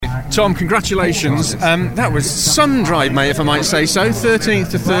Tom, congratulations. That was sun dried, mate, if I might say so.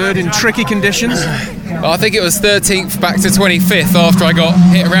 13th to 3rd in tricky conditions. I think it was 13th back to 25th after I got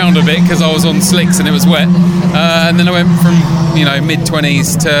hit around a bit because I was on slicks and it was wet. And then I went from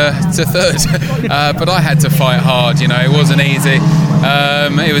mid-20s to 3rd. But I had to fight hard. It wasn't easy.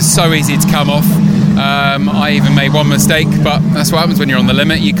 It was so easy to come off. I even made one mistake, but that's what happens when you're on the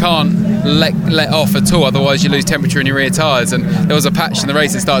limit. You can't let off at all, otherwise you lose temperature in your rear tyres. And there was a patch in the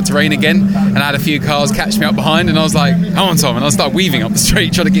race, it started to rain again, and I had a few cars catch me up behind, and I was like, come on Tom, and I started weaving up the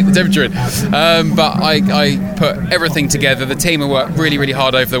straight trying to keep the temperature in. But I put everything together. The team have worked really, really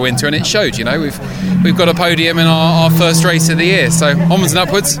hard over the winter, and it showed. We've got a podium in our first race of the year, so onwards and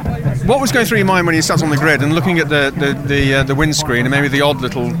upwards. What was going through your mind when you sat on the grid and looking at the windscreen and maybe the odd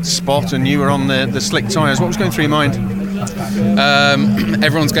little spot, and you were on the slick tyres? What was going through your mind?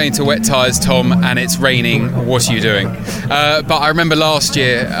 Everyone's going to wet tyres, Tom, and it's raining. What are you doing? But I remember last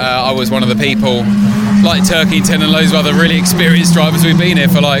year I was one of the people, like Turkington and loads of other really experienced drivers. We've been here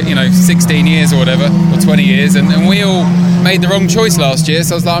for 16 years or whatever, or 20 years, and we all made the wrong choice last year.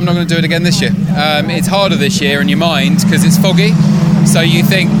 So I was like, I'm not going to do it again this year. It's harder this year in your mind because it's foggy. So you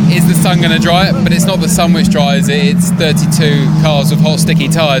think, is the sun going to dry it? But it's not the sun which dries it. It's 32 cars with hot, sticky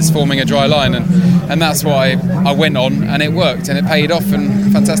tyres forming a dry line, and that's why I went on, and it worked, and it paid off,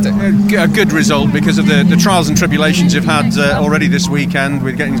 and fantastic. A good result because of the trials and tribulations you've had already this weekend,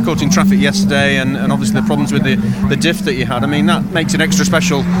 with getting caught in traffic yesterday, and obviously the problems with the diff that you had. I mean, that makes an extra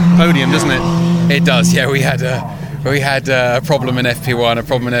special podium, doesn't it? It does, yeah. We had a problem in FP1, a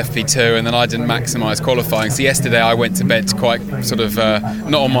problem in FP2, and then I didn't maximise qualifying. So yesterday I went to bed quite sort of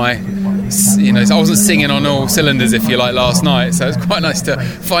not on my, I wasn't singing on all cylinders, if you like, last night. So it was quite nice to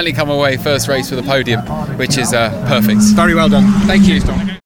finally come away first race with a podium, which is perfect. Very well done. Thank you, Tom.